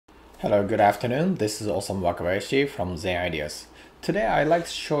Hello, good afternoon. This is Awesome Wakabayashi from Zen Ideas. Today I'd like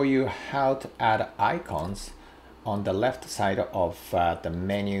to show you how to add icons on the left side of the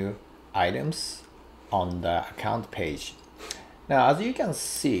menu items on the account page. Now, as you can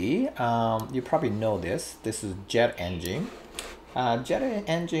see, you probably know this. This is JetEngine.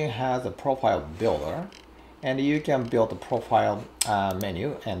 JetEngine has a profile builder, and you can build a profile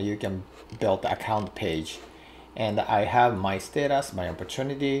menu, and you can build the account page. And I have my status, my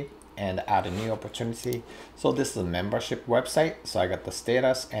opportunity, and add a new opportunity. So this is a membership website. So I got the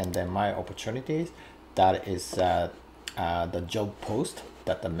status and then my opportunities. That is the job post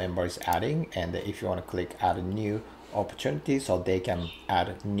that the member is adding. And if you want to click add a new opportunity, so they can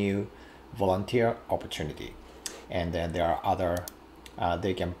add new volunteer opportunity. And then there are other,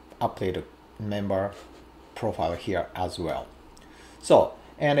 they can update a member profile here as well. So,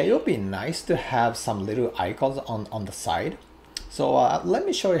 and it would be nice to have some little icons on the side. So let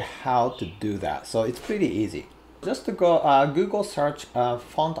me show you how to do that. So it's pretty easy. Just to go Google search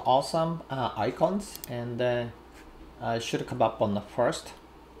font awesome icons, and then it should come up on the first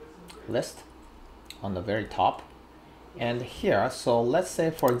list on the very top. And here, so let's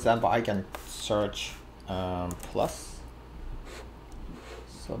say for example, I can search plus.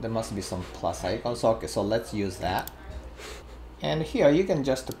 So there must be some plus icons. Okay, so let's use that. And here you can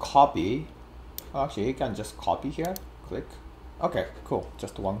just copy. Actually, you can just copy here. Click. Okay, cool.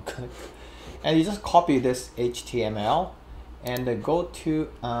 Just one click. And you just copy this HTML and go to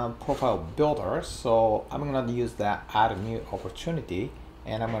profile builder. So I'm gonna use that add a new opportunity,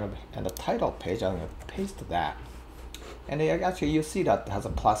 and I'm gonna in the title page I'm gonna paste that. And actually you see that has a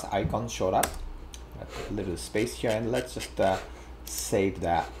plus icon showed up. A little space here, and let's just save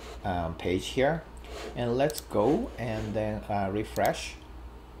that page here. And let's go and then refresh.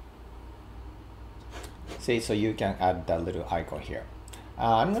 See, so you can add that little icon here.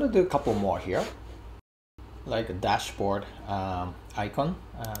 I'm gonna do a couple more here, like a dashboard icon.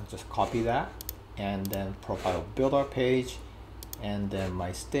 Just copy that, and then profile builder page, and then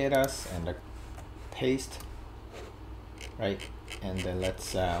my status, and paste, right? And then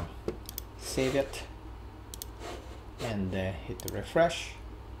let's save it, and then hit the refresh.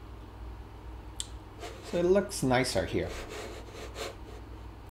 So it looks nicer here.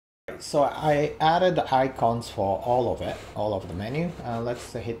 So I added the icons for all of it, all of the menu.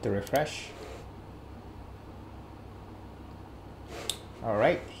 Let's hit the refresh. All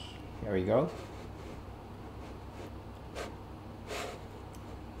right, here we go.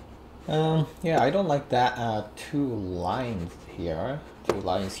 Yeah, I don't like that two lines here.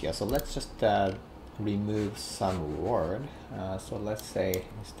 So let's just remove some word. So let's say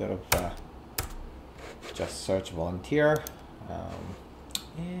instead of just search volunteer,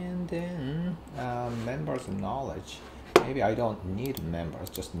 and then members knowledge. Maybe I don't need members,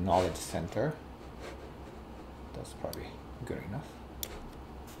 just knowledge center. That's probably good enough.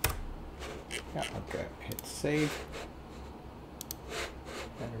 Yeah, okay, hit save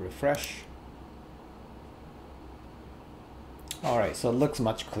and refresh. All right, so it looks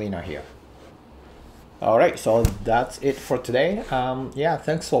much cleaner here. All right, so that's it for today. Yeah,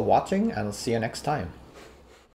 thanks for watching, and I'll see you next time.